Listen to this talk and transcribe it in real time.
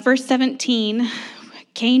Verse 17,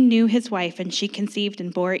 Cain knew his wife, and she conceived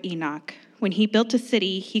and bore Enoch. When he built a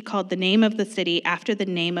city, he called the name of the city after the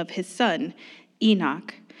name of his son,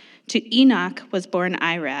 Enoch. To Enoch was born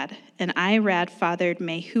Irad, and Irad fathered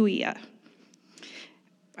Mehuiel.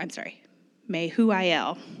 And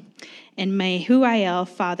Mehuiel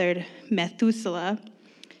fathered Methuselah,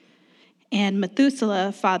 and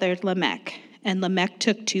Methuselah fathered Lamech, and Lamech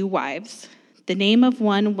took 2 wives. The name of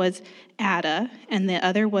one was Ada, and the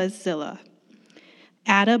other was Zillah.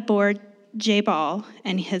 Ada bore Jabal,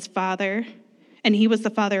 and he was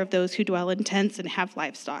the father of those who dwell in tents and have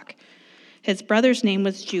livestock. His brother's name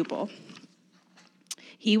was Jubal.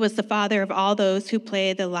 He was the father of all those who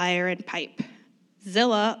play the lyre and pipe.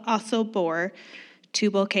 Zillah also bore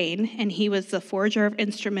Tubal-Cain, and he was the forger of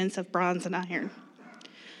instruments of bronze and iron.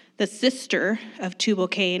 The sister of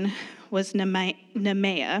Tubal-Cain was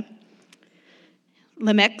Nemeah.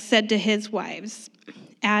 Lamech said to his wives,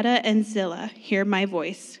 Ada and Zillah, hear my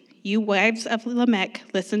voice. You wives of Lamech,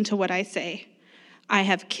 listen to what I say. I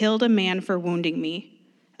have killed a man for wounding me,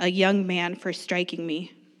 a young man for striking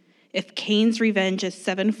me. If Cain's revenge is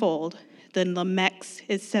 7-fold, then Lamech's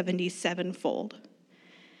is 77-fold.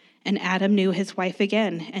 And Adam knew his wife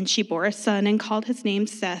again, and she bore a son and called his name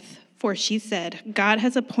Seth, for she said, God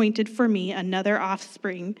has appointed for me another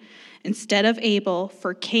offspring instead of Abel,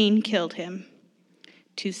 for Cain killed him.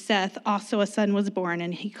 To Seth also a son was born,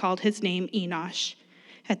 and he called his name Enosh.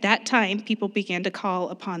 At that time, people began to call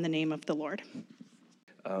upon the name of the Lord.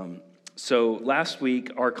 So last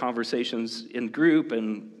week, our conversations in group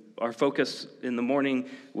and our focus in the morning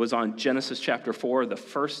was on Genesis chapter 4, the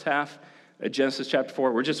first half of Genesis chapter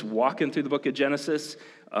 4. We're just walking through the book of Genesis,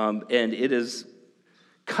 and it is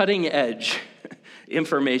cutting edge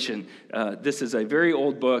information. This is a very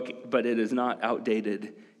old book, but it is not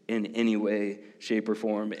outdated in any way, shape, or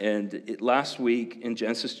form. And last week in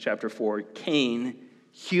Genesis chapter 4, Cain,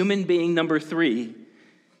 human being number 3,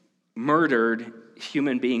 murdered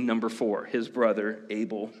human being number 4, his brother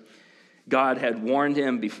Abel. God had warned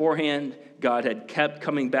him beforehand. God had kept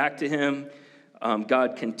coming back to him.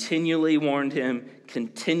 God continually warned him,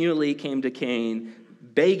 continually came to Cain,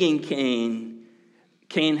 begging Cain.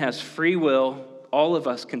 Cain has free will. All of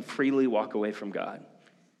us can freely walk away from God.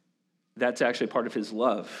 That's actually part of his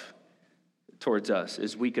love towards us,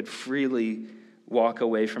 is we could freely walk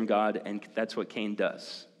away from God, and that's what Cain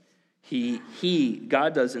does.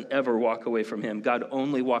 God doesn't ever walk away from him. God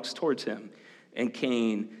only walks towards him, and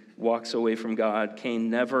Cain walks away from God. Cain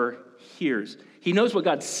never hears. He knows what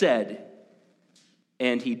God said,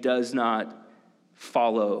 and he does not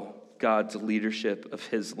follow God's leadership of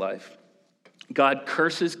his life. God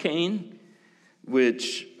curses Cain,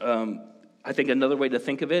 which I think another way to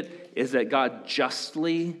think of it is that God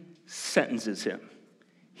justly sentences him.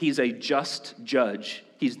 He's a just judge.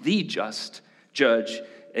 He's the just judge,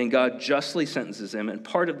 and God justly sentences him. And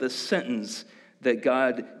part of the sentence that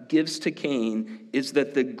God gives to Cain is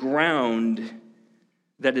that the ground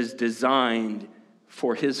that is designed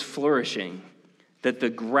for his flourishing, that the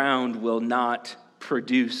ground will not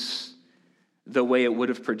produce the way it would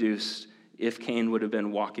have produced if Cain would have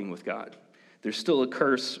been walking with God. There's still a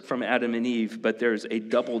curse from Adam and Eve, but there's a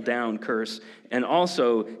double down curse. And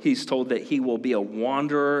also, he's told that he will be a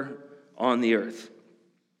wanderer on the earth.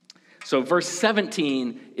 So verse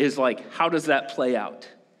 17 is like, how does that play out?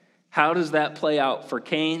 How does that play out for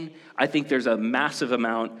Cain? I think there's a massive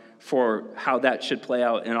amount for how that should play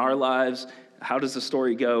out in our lives. How does the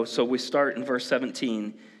story go? So we start in verse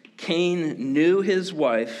 17. Cain knew his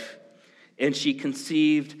wife, and she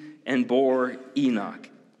conceived and bore Enoch.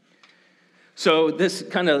 So this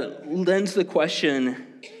kind of lends the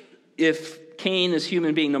question, if Cain is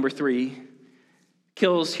human being number 3,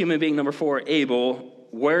 kills human being number 4, Abel,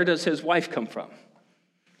 where does his wife come from?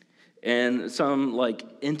 And some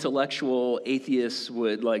intellectual atheists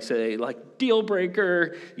would say deal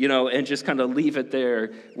breaker, and just kind of leave it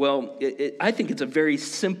there. Well, I think it's a very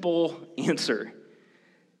simple answer.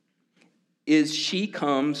 She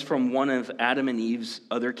comes from one of Adam and Eve's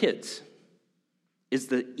other kids. Is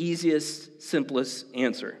the easiest, simplest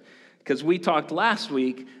answer. Because we talked last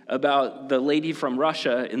week about the lady from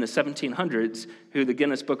Russia in the 1700s who the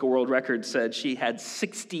Guinness Book of World Records said she had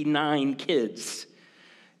 69 kids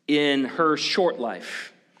in her short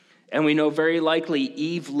life. And we know very likely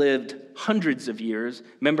Eve lived hundreds of years.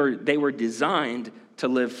 Remember, they were designed to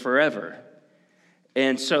live forever.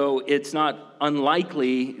 And so it's not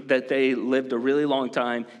unlikely that they lived a really long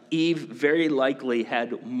time. Eve very likely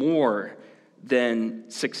had more than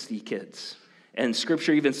 60 kids. And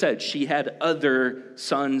Scripture even said she had other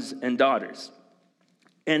sons and daughters.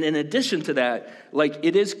 And in addition to that,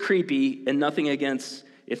 it is creepy, and nothing against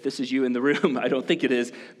if this is you in the room. I don't think it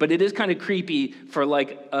is. But it is kind of creepy for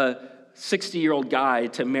like a 60-year-old guy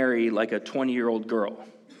to marry like a 20-year-old girl.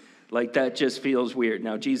 Like that just feels weird.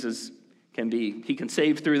 Now, Jesus he can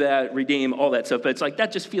save through that, redeem, all that stuff. But it's like,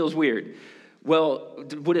 that just feels weird. Well,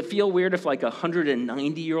 would it feel weird if like a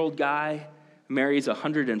 190-year-old guy marries a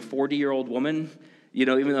 140-year-old woman? You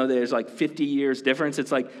know, even though there's like 50 years difference,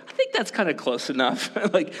 it's like, I think that's kind of close enough.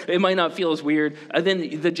 Like, it might not feel as weird. And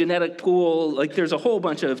then the genetic pool, like there's a whole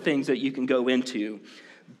bunch of things that you can go into.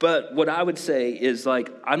 But what I would say is like,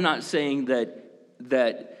 I'm not saying that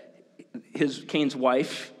Cain's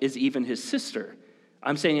wife is even his sister.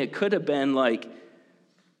 I'm saying it could have been like,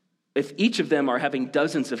 if each of them are having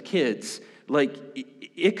dozens of kids, like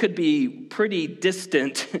it could be pretty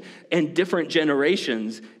distant and different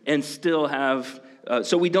generations and still have,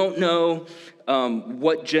 so we don't know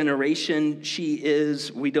what generation she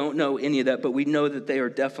is. We don't know any of that, but we know that they are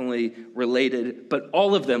definitely related, but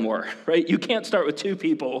all of them were, right? You can't start with two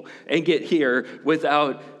people and get here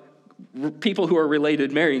without people who are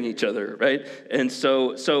related marrying each other, right? And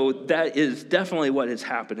so that is definitely what is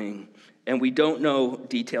happening. And we don't know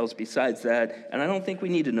details besides that. And I don't think we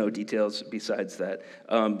need to know details besides that.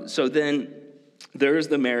 So then there is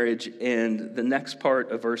the marriage and the next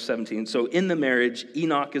part of verse 17. So in the marriage,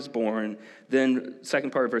 Enoch is born. Then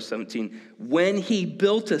second part of verse 17. When he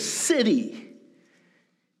built a city,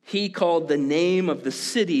 he called the name of the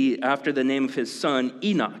city after the name of his son,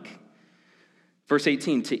 Enoch. Verse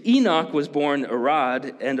 18, to Enoch was born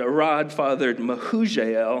Arad, and Arad fathered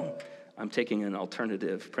Mehujael. I'm taking an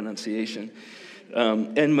alternative pronunciation.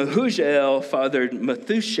 And Mehujael fathered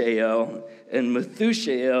Methushael, and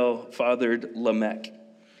Methushael fathered Lamech.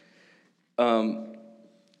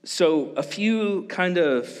 So a few kind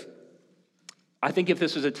of, I think if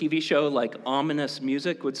this was a TV show, like ominous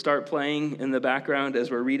music would start playing in the background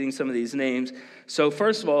as we're reading some of these names. So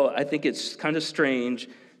first of all, I think it's kind of strange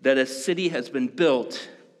that a city has been built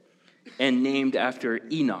and named after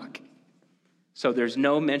Enoch. So there's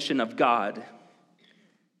no mention of God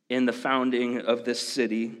in the founding of this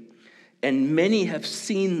city. And many have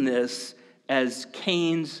seen this as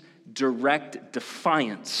Cain's direct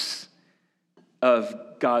defiance of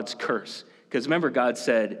God's curse. Because remember, God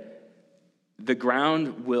said, the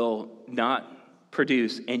ground will not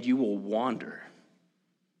produce and you will wander.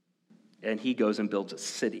 And he goes and builds a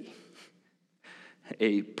city,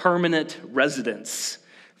 a permanent residence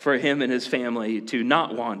for him and his family to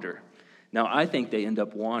not wander. Now, I think they end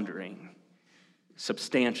up wandering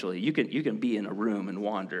substantially. You can be in a room and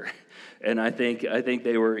wander. And I think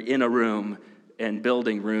they were in a room and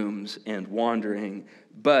building rooms and wandering.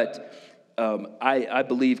 But I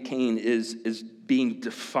believe Cain is being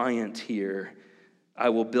defiant here. I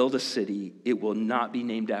will build a city. It will not be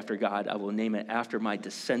named after God. I will name it after my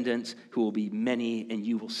descendants, who will be many, and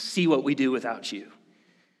you will see what we do without you.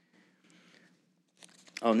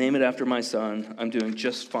 I'll name it after my son. I'm doing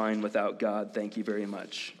just fine without God. Thank you very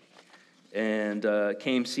much. And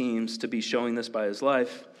Cain seems to be showing this by his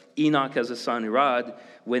life. Enoch has a son, Arad.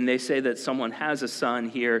 When they say that someone has a son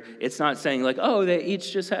here, it's not saying like, oh, they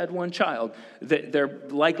each just had one child. They're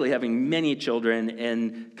likely having many children,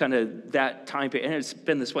 and kind of that time period. And it's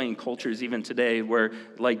been this way in cultures even today, where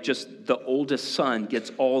like just the oldest son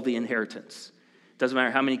gets all the inheritance. Doesn't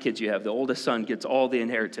matter how many kids you have. The oldest son gets all the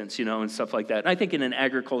inheritance, and stuff like that. And I think in an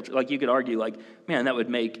agriculture, like you could argue, like, man, that would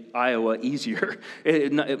make Iowa easier.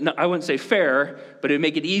 I wouldn't say fair, but it would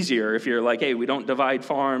make it easier if you're like, hey, we don't divide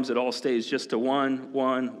farms. It all stays just to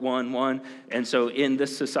one. And so in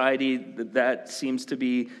this society, that seems to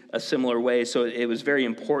be a similar way. So it was very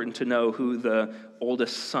important to know who the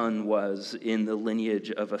oldest son was in the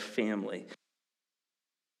lineage of a family.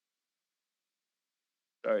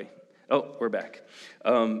 Sorry. Oh, we're back.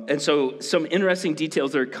 And so some interesting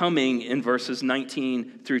details are coming in verses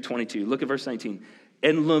 19 through 22. Look at verse 19.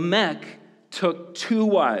 And Lamech took 2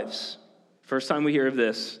 wives. First time we hear of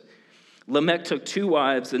this. Lamech took 2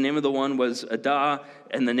 wives. The name of the one was Adah,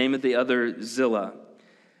 and the name of the other Zillah.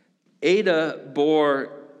 Adah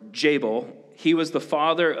bore Jabal. He was the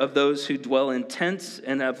father of those who dwell in tents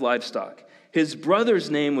and have livestock. His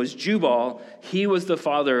brother's name was Jubal. He was the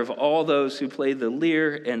father of all those who play the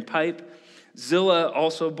lyre and pipe. Zillah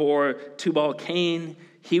also bore Tubal-Cain.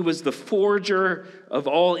 He was the forger of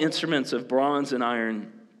all instruments of bronze and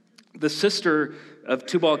iron. The sister of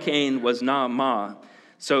Tubal-Cain was Naamah.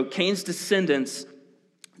 So Cain's descendants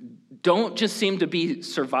don't just seem to be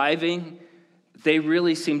surviving, they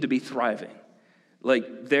really seem to be thriving.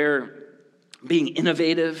 Like they're being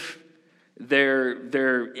innovative.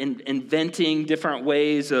 They're inventing different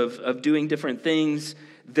ways of doing different things.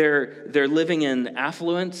 They're living in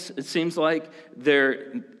affluence, it seems like.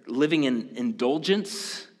 They're living in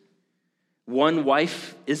indulgence. One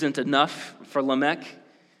wife isn't enough for Lamech.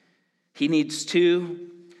 He needs two.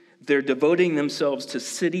 They're devoting themselves to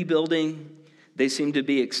city building. They seem to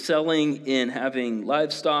be excelling in having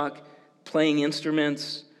livestock, playing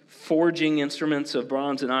instruments, forging instruments of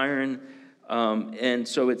bronze and iron. And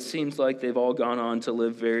so it seems like they've all gone on to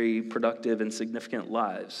live very productive and significant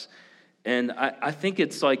lives. And I think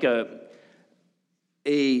it's like a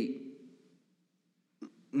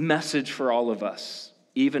message for all of us,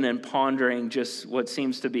 even in pondering just what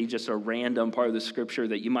seems to be just a random part of the scripture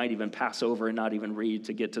that you might even pass over and not even read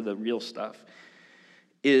to get to the real stuff,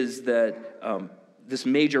 is that this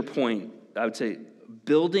major point, I would say,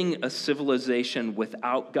 building a civilization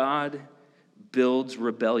without God builds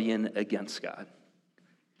rebellion against God.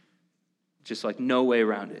 Just like no way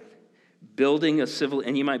around it. Building a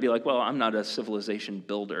and you might be like, well, I'm not a civilization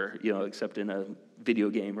builder, except in a video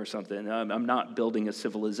game or something. I'm not building a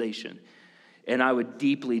civilization. And I would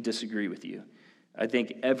deeply disagree with you. I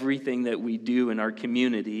think everything that we do in our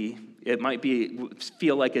community, it might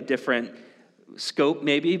feel like a different scope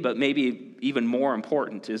maybe, but maybe even more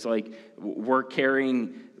important is like we're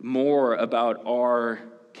caring more about our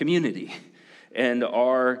community and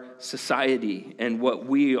our society and what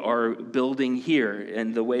we are building here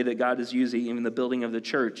and the way that God is using even the building of the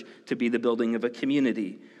church to be the building of a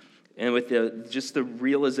community. And with just the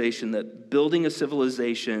realization that building a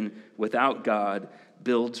civilization without God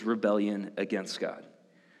builds rebellion against God.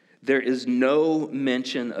 There is no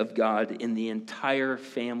mention of God in the entire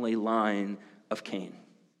family line of Cain.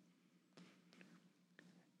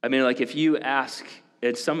 I mean, like if you ask,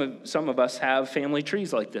 and some of us have family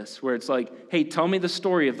trees like this, where it's like, hey, tell me the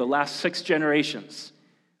story of the last 6 generations.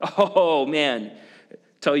 Oh, man,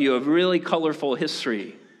 tell you a really colorful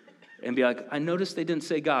history. And be like, I noticed they didn't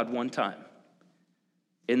say God one time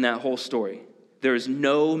in that whole story. There is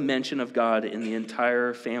no mention of God in the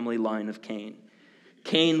entire family line of Cain.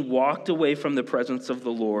 Cain walked away from the presence of the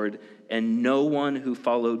Lord, and no one who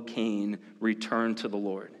followed Cain returned to the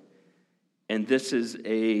Lord. And this is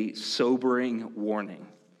a sobering warning.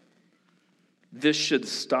 This should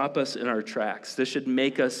stop us in our tracks. This should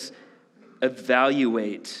make us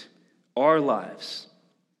evaluate our lives.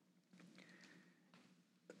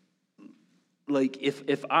 Like,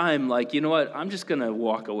 if I'm like, you know what, I'm just going to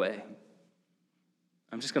walk away.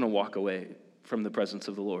 I'm just going to walk away from the presence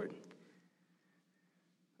of the Lord.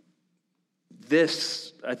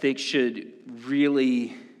 This, I think, should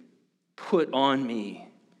really put on me,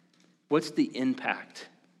 what's the impact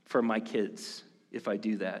for my kids if I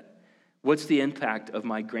do that? What's the impact of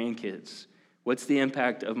my grandkids? What's the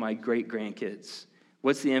impact of my great-grandkids?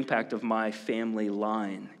 What's the impact of my family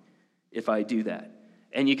line if I do that?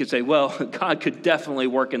 And you could say, well, God could definitely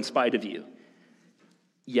work in spite of you.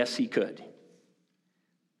 Yes, he could.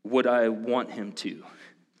 Would I want him to?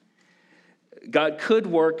 God could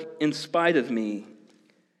work in spite of me,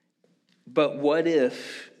 but what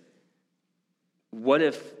if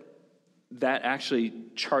that actually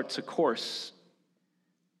charts a course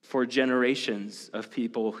for generations of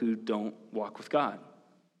people who don't walk with God?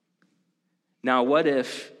 Now, what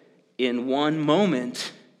if in one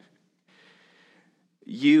moment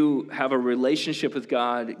you have a relationship with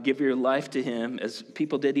God, give your life to him, as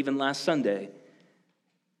people did even last Sunday?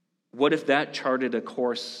 What if that charted a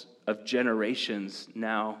course of generations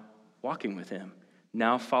now walking with him,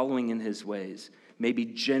 now following in his ways? Maybe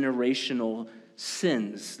generational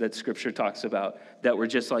sins that Scripture talks about that were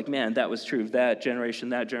just like, man, that was true of that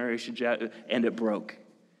generation, and it broke.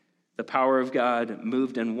 The power of God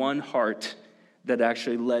moved in one heart that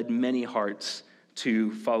actually led many hearts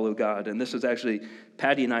to follow God. And this was actually,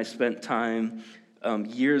 Patty and I spent time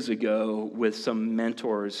years ago with some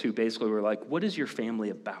mentors who basically were like, what is your family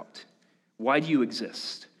about? Why do you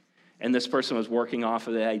exist? And this person was working off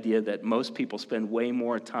of the idea that most people spend way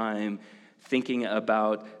more time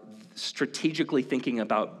strategically thinking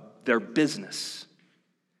about their business.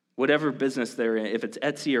 Whatever business they're in, if it's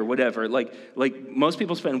Etsy or whatever, like most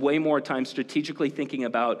people spend way more time strategically thinking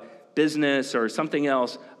about business or something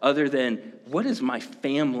else other than, what is my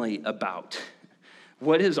family about?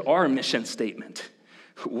 What is our mission statement?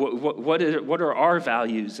 What are our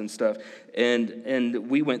values and stuff? And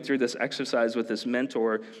we went through this exercise with this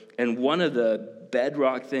mentor, and one of the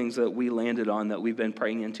bedrock things that we landed on that we've been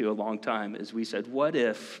praying into a long time is we said, what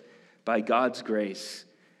if, by God's grace,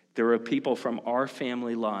 there are people from our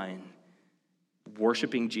family line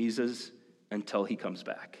worshiping Jesus until he comes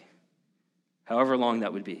back? However long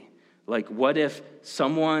that would be. Like, what if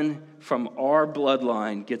someone from our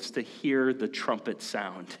bloodline gets to hear the trumpet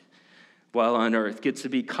sound? while on earth, gets to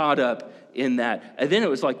be caught up in that. And then it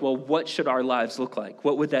was like, well, what should our lives look like?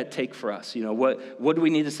 What would that take for us? What do we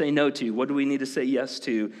need to say no to? What do we need to say yes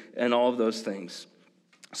to? And all of those things.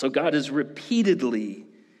 So God is repeatedly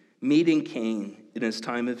meeting Cain in his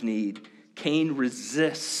time of need. Cain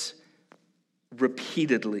resists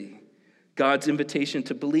repeatedly God's invitation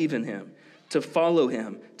to believe in him, to follow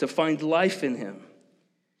him, to find life in him.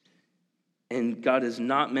 And God is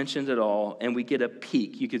not mentioned at all, and we get a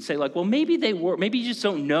peek. You could say, like, well, maybe they were. Maybe you just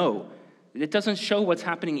don't know. It doesn't show what's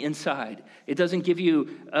happening inside. It doesn't give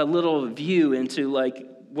you a little view into, like,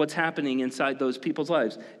 what's happening inside those people's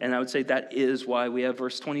lives. And I would say that is why we have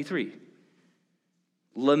verse 23.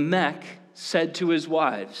 Lamech said to his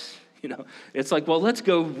wives, it's like, well, let's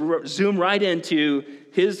go zoom right into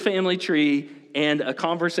his family tree and a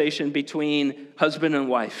conversation between husband and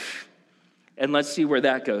wife. And let's see where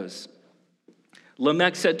that goes.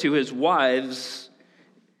 Lamech said to his wives,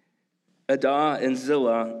 Adah and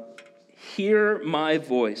Zillah, hear my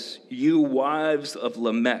voice, you wives of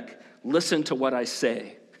Lamech. Listen to what I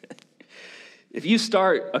say. If you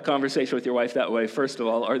start a conversation with your wife that way, first of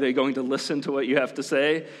all, are they going to listen to what you have to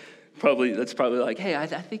say? That's probably like, hey, I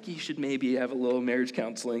think you should maybe have a little marriage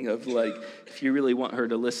counseling of, like, if you really want her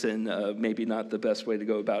to listen, maybe not the best way to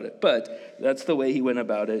go about it. But that's the way he went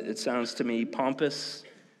about it. It sounds to me pompous.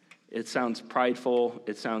 It sounds prideful.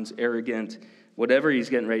 It sounds arrogant. Whatever he's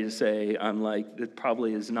getting ready to say, I'm like, it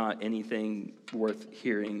probably is not anything worth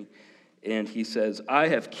hearing. And he says, I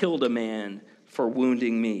have killed a man for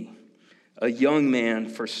wounding me, a young man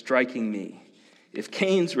for striking me. If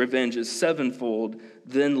Cain's revenge is sevenfold,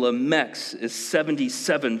 then Lamech's is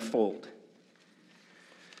 77-fold.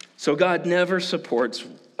 So God never supports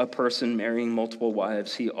a person marrying multiple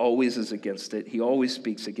wives. He always is against it. He always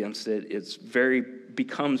speaks against it. It's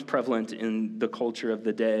becomes prevalent in the culture of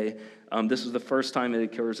the day. This is the first time it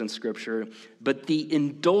occurs in Scripture. But the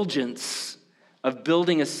indulgence of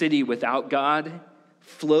building a city without God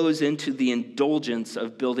flows into the indulgence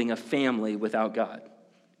of building a family without God.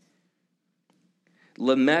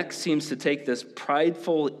 Lamech seems to take this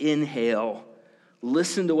prideful inhale,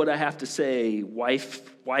 listen to what I have to say,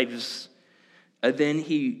 wives, and then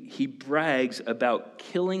he brags about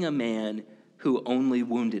killing a man who only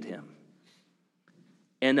wounded him,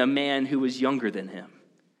 and a man who was younger than him,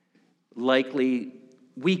 likely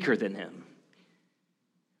weaker than him.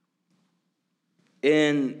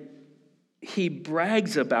 And he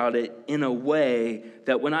brags about it in a way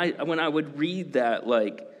that when I would read that,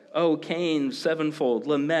 like, oh, Cain, sevenfold,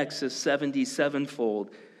 Lamech's is 77-fold.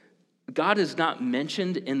 God is not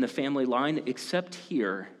mentioned in the family line except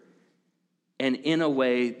here, and in a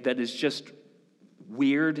way that is just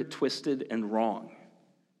weird, twisted, and wrong.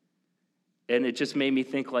 And it just made me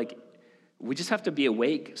think, like, we just have to be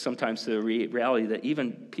awake sometimes to the reality that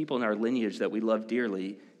even people in our lineage that we love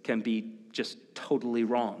dearly can be just totally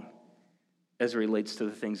wrong as it relates to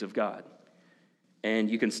the things of God.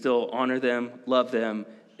 And you can still honor them, love them,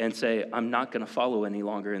 and say, I'm not going to follow any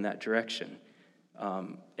longer in that direction.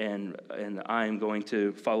 And I'm going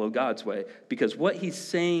to follow God's way. Because what he's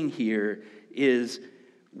saying here is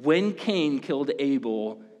when Cain killed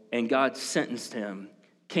Abel and God sentenced him,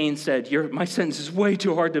 Cain said, my sentence is way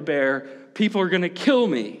too hard to bear. People are going to kill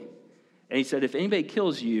me. And he said, if anybody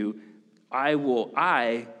kills you, I will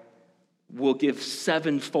give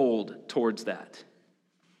sevenfold towards that.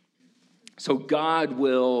 So God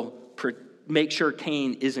will make sure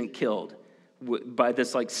Cain isn't killed by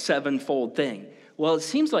this, like, sevenfold thing. Well, it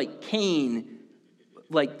seems like Cain,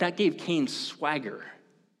 like, that gave Cain swagger.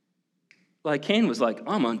 Like, Cain was like,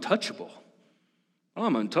 I'm untouchable.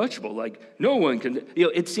 Like, no one can.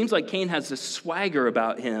 It seems like Cain has this swagger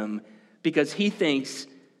about him because he thinks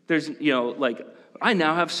there's, like, I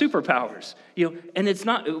now have superpowers. And it's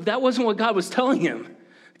not, that wasn't what God was telling him.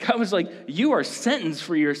 God was like, you are sentenced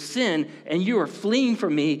for your sin and you are fleeing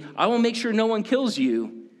from me. I will make sure no one kills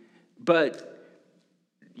you. But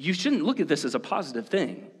you shouldn't look at this as a positive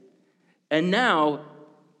thing. And now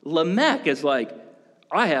Lamech is like,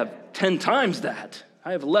 I have 10 times that.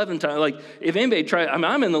 I have 11 times. Like, if anybody tries,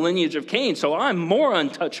 I'm in the lineage of Cain, so I'm more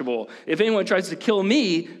untouchable. If anyone tries to kill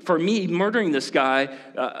me for me murdering this guy,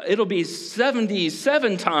 it'll be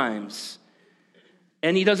 77 times.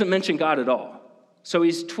 And he doesn't mention God at all. So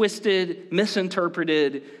he's twisted,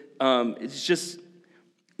 misinterpreted. It's just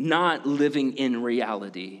not living in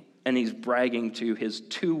reality. And he's bragging to his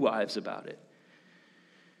two wives about it.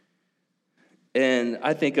 And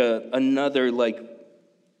I think another, like,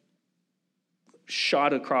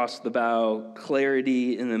 shot across the bow,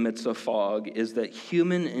 clarity in the midst of fog, is that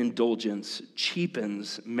human indulgence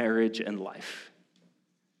cheapens marriage and life.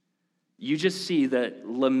 you just see that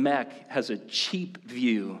Lamech has a cheap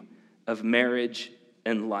view of marriage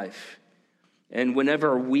and life. And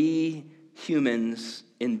whenever we humans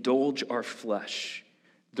indulge our flesh,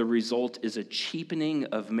 the result is a cheapening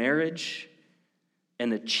of marriage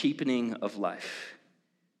and a cheapening of life.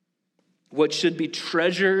 What should be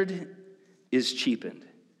treasured is cheapened.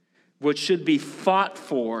 What should be fought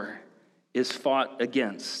for is fought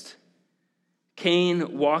against.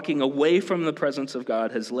 Cain, walking away from the presence of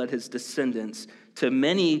God, has led his descendants to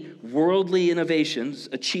many worldly innovations,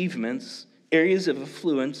 achievements, areas of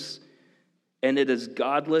affluence, and it is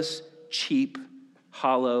godless, cheap,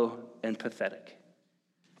 hollow, and pathetic.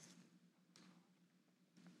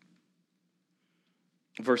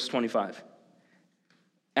 Verse 25.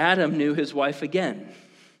 Adam knew his wife again,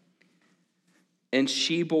 and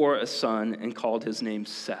she bore a son and called his name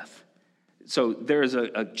Seth. So there is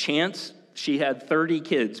a chance she had 30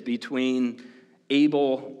 kids between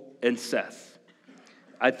Abel and Seth.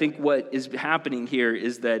 I think what is happening here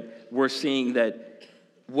is that we're seeing that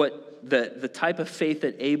what the type of faith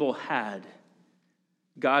that Abel had,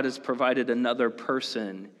 God has provided another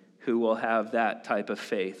person who will have that type of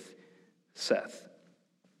faith, Seth.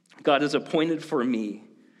 God has appointed for me.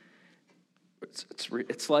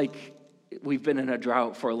 It's like we've been in a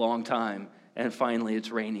drought for a long time, and finally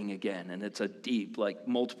it's raining again, and it's a deep, like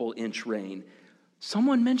multiple inch rain.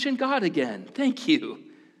 Someone mentioned God again. Thank you.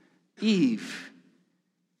 Eve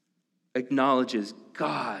acknowledges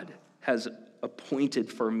God has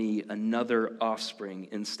appointed for me another offspring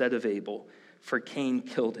instead of Abel, for Cain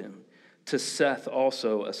killed him. To Seth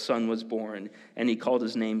also a son was born, and he called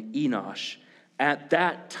his name Enosh. At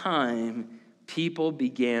that time, people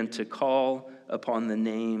began to call upon the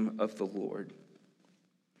name of the Lord.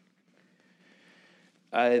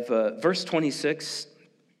 Verse 26,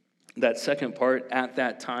 that second part, at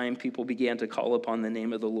that time, people began to call upon the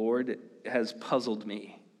name of the Lord, has puzzled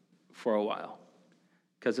me for a while.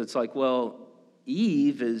 Because it's like, well,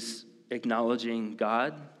 Eve is acknowledging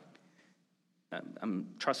God. I'm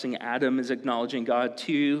trusting Adam is acknowledging God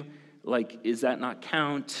too. Like, is that not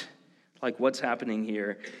count? Like, what's happening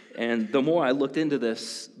here? And the more I looked into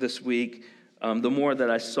this week, the more that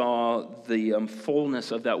I saw the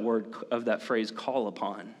fullness of that word, of that phrase, call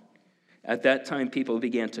upon. At that time, people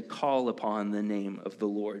began to call upon the name of the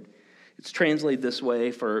Lord. It's translated this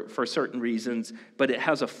way for certain reasons, but it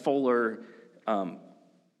has a fuller,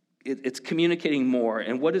 it's communicating more.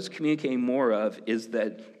 And what it's communicating more of is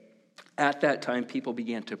that at that time, people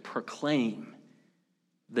began to proclaim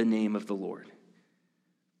the name of the Lord.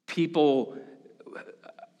 People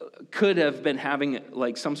could have been having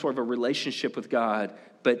like some sort of a relationship with God,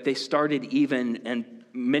 but they started even, and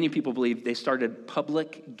many people believe they started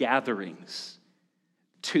public gatherings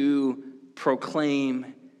to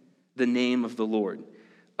proclaim the name of the Lord.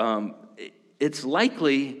 It's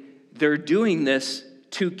likely they're doing this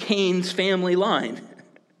to Cain's family line.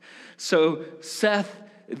 So Seth,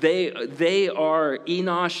 they are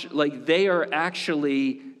Enosh, like they are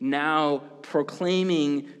actually now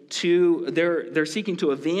proclaiming they're seeking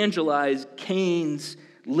to evangelize Cain's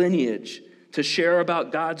lineage, to share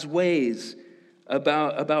about God's ways,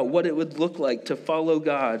 about what it would look like to follow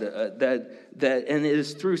God. And it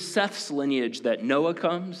is through Seth's lineage that Noah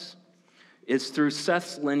comes. It's through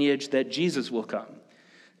Seth's lineage that Jesus will come.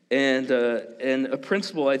 And a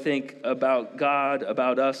principle, I think, about God,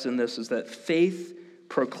 about us in this is that faith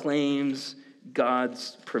proclaims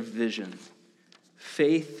God's provision.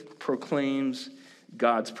 Faith proclaims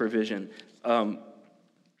God's provision.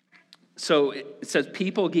 So it says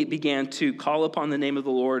people began to call upon the name of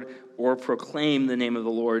the Lord or proclaim the name of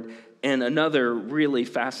the Lord. And another really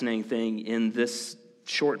fascinating thing in this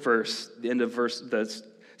short verse, the end of the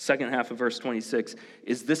second half of verse 26,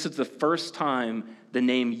 is this is the first time the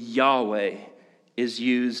name Yahweh is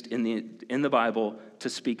used in the Bible to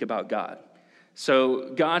speak about God.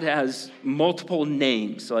 So God has multiple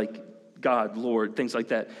names, like God, Lord, things like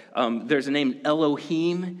that. There's a name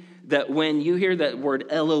Elohim, that when you hear that word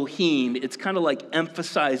Elohim, it's kind of like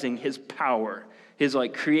emphasizing his power, his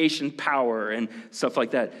like creation power and stuff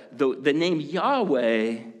like that. The name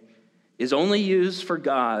Yahweh is only used for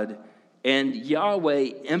God, and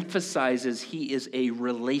Yahweh emphasizes he is a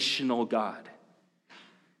relational God.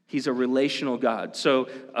 He's a relational God. So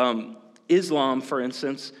Islam, for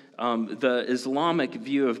instance, the Islamic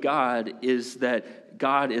view of God is that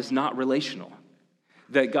God is not relational,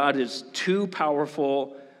 that God is too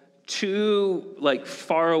powerful, too like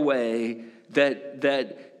far away,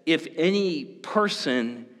 that if any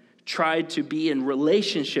person tried to be in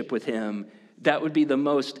relationship with him, that would be the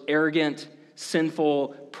most arrogant, sinful,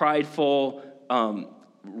 prideful,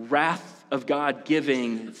 of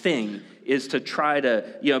God-giving thing is to try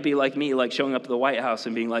to, be like me, like showing up at the White House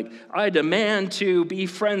and being like, I demand to be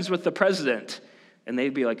friends with the president. And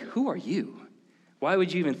they'd be like, who are you? Why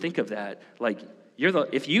would you even think of that? Like,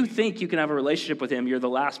 if you think you can have a relationship with him, you're the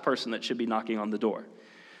last person that should be knocking on the door.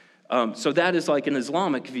 So that is like an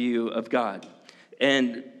Islamic view of God.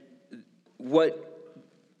 And what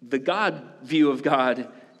the God view of God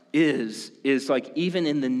is like even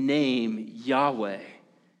in the name Yahweh,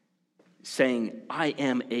 saying, I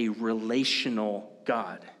am a relational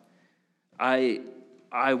God. I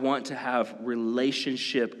want to have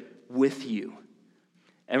relationship with you.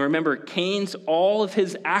 And remember, Cain's, all of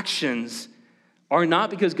his actions are not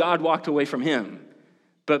because God walked away from him,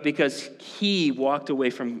 but because he walked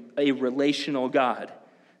away from a relational God.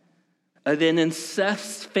 And then in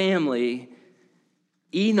Seth's family,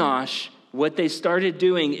 Enosh, what they started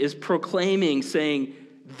doing is proclaiming, saying,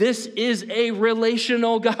 this is a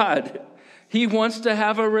relational God. He wants to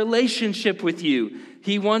have a relationship with you.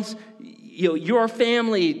 He wants your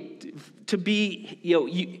family to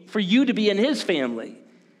be, for you to be in his family.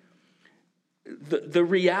 The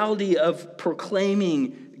reality of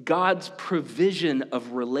proclaiming God's provision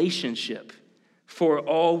of relationship for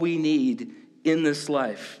all we need in this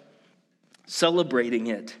life, celebrating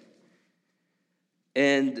it.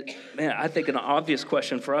 And man, I think an obvious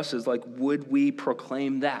question for us is like, would we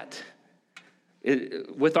proclaim that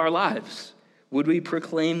with our lives? Would we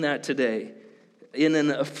proclaim that today? In an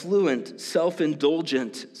affluent,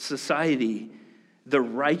 self-indulgent society, the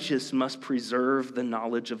righteous must preserve the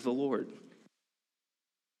knowledge of the Lord.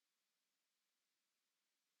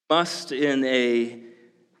 Must we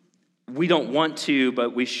don't want to,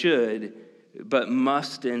 but we should, but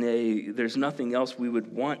must there's nothing else we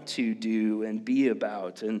would want to do and be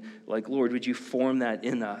about. And like, Lord, would you form that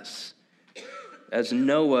in us? As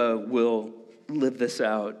Noah will live this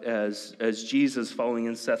out, as Jesus following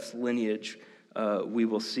in Seth's lineage, we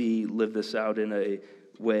will see live this out in a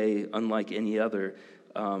way unlike any other.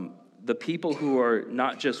 The people who are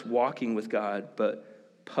not just walking with God, but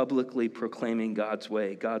publicly proclaiming God's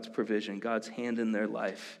way, God's provision, God's hand in their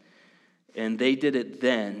life. And they did it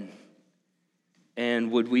then.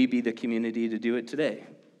 And would we be the community to do it today?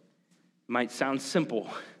 Might sound simple.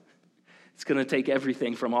 It's going to take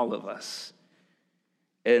everything from all of us.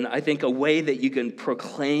 And I think a way that you can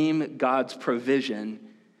proclaim God's provision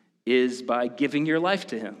is by giving your life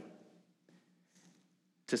to him.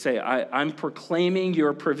 To say, I'm proclaiming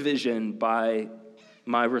your provision by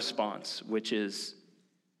my response, which is,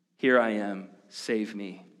 here I am, save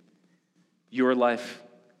me. Your life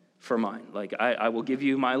for mine. Like, I will give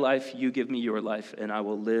you my life, you give me your life, and I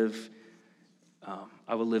will live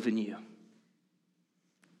in you.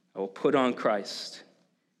 I will put on Christ.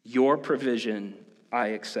 Your provision I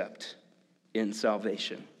accept in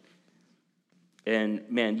salvation. And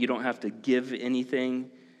man, you don't have to give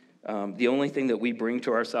anything. The only thing that we bring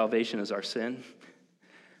to our salvation is our sin.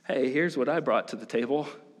 Hey, here's what I brought to the table.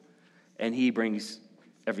 And he brings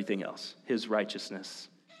everything else. His righteousness,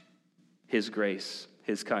 his grace,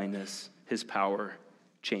 his kindness, his power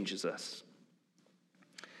changes us.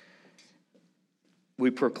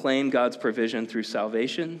 We proclaim God's provision through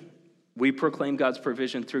salvation. We proclaim God's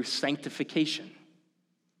provision through sanctification.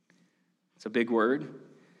 It's a big word.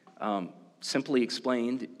 Simply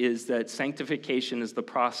explained is that sanctification is the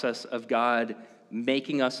process of God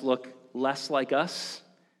making us look less like us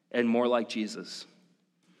and more like Jesus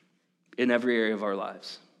in every area of our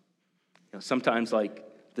lives. Sometimes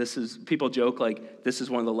people joke like this is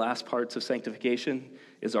one of the last parts of sanctification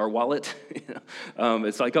is our wallet.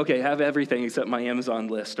 It's like, okay, have everything except my Amazon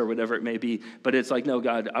list or whatever it may be. But it's like, no,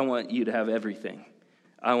 God, I want you to have everything.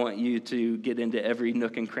 I want you to get into every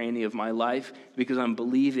nook and cranny of my life because I'm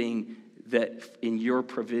believing that in your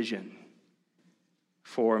provision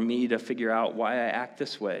for me to figure out why I act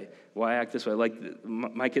this way. Like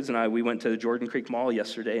my kids and I, we went to the Jordan Creek Mall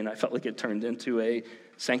yesterday, and I felt like it turned into a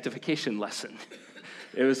sanctification lesson.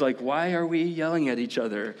 It was like, why are we yelling at each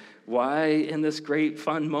other? Why in this great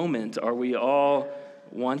fun moment are we all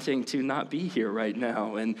wanting to not be here right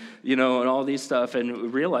now? And, and all these stuff,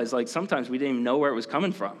 and realize like sometimes we didn't even know where it was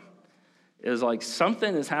coming from. It was like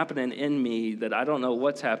something is happening in me that I don't know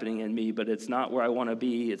what's happening in me, but it's not where I want to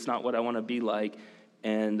be. It's not what I want to be like.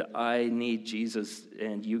 And I need Jesus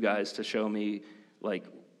and you guys to show me, like,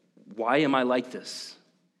 why am I like this?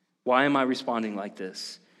 Why am I responding like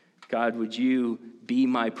this? God, would you be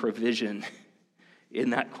my provision in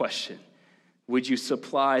that question? Would you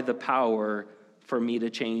supply the power for me to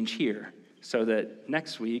change here so that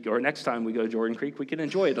next week or next time we go to Jordan Creek, we can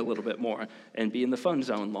enjoy it a little bit more and be in the fun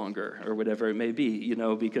zone longer or whatever it may be,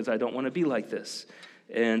 because I don't want to be like this.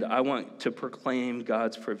 And I want to proclaim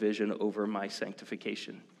God's provision over my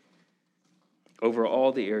sanctification, over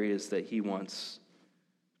all the areas that he wants,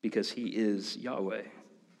 because he is Yahweh.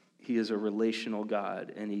 He is a relational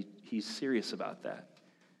God, and he's serious about that.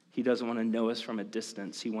 He doesn't want to know us from a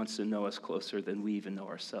distance. He wants to know us closer than we even know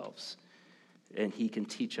ourselves. And he can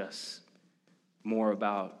teach us more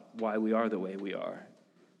about why we are the way we are,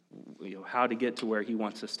 how to get to where he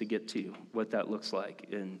wants us to get to, what that looks like,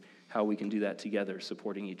 and how we can do that together,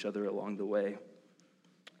 supporting each other along the way.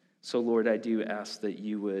 So, Lord, I do ask that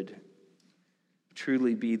you would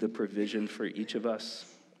truly be the provision for each of us.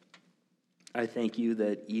 I thank you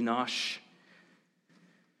that Enosh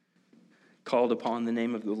called upon the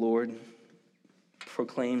name of the Lord,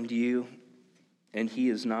 proclaimed you, and he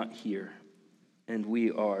is not here, and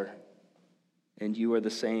we are. And you are the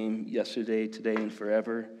same yesterday, today, and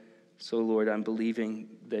forever. So, Lord, I'm believing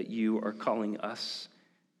that you are calling us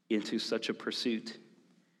into such a pursuit,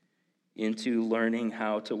 into learning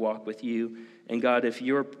how to walk with you. And God, if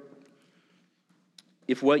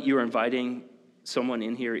what you're inviting someone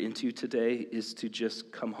in here into today is to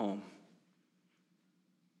just come home,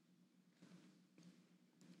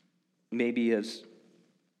 maybe as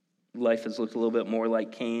life has looked a little bit more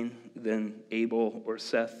like Cain than Abel or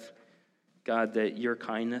Seth, God, that your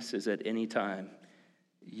kindness is at any time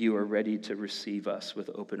you are ready to receive us with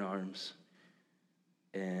open arms.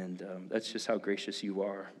 And that's just how gracious you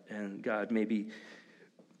are. And God, maybe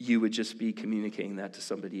you would just be communicating that to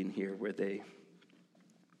somebody in here where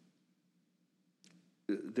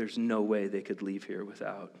there's no way they could leave here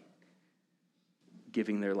without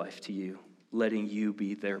giving their life to you, letting you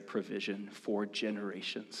be their provision for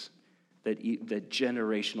generations, that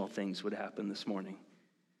generational things would happen this morning.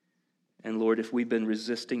 And Lord, if we've been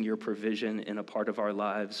resisting your provision in a part of our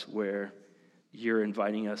lives where you're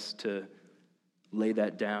inviting us to lay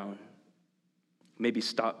that down, maybe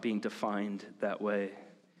stop being defined that way.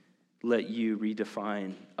 Let you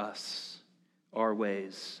redefine us, our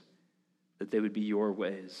ways, that they would be your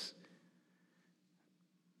ways.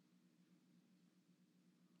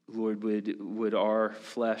 Lord, would our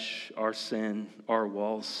flesh, our sin, our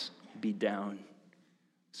walls be down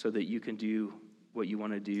so that you can do what you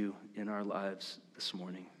want to do in our lives this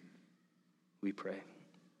morning. We pray.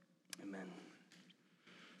 Amen.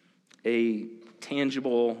 A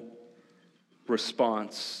tangible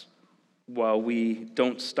response while we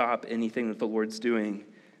don't stop anything that the Lord's doing,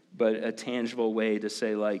 but a tangible way to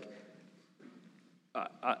say, like,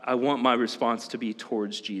 I want my response to be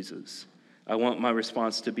towards Jesus. I want my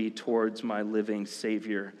response to be towards my living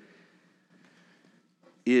Savior,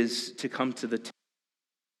 is to come to the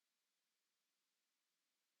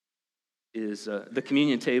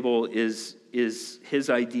communion table is his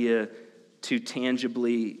idea to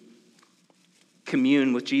tangibly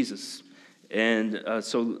commune with Jesus. And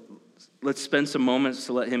so let's spend some moments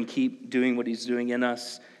to let him keep doing what he's doing in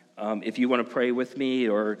us. If you want to pray with me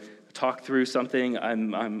or talk through something,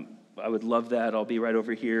 I would love that. I'll be right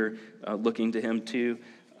over here looking to him too.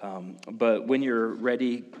 But when you're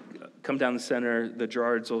ready, come down the center. The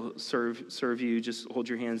Gerards will serve you. Just hold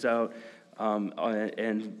your hands out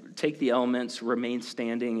and take the elements, remain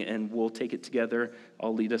standing, and we'll take it together.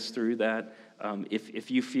 I'll lead us through that.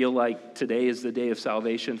 If you feel like today is the day of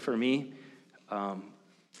salvation for me,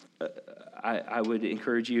 I would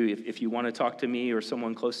encourage you, if you want to talk to me or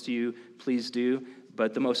someone close to you, please do.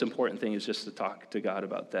 But the most important thing is just to talk to God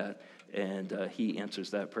about that. And he answers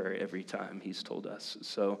that prayer every time, he's told us.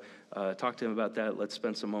 So talk to him about that. Let's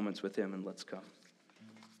spend some moments with him, and let's come.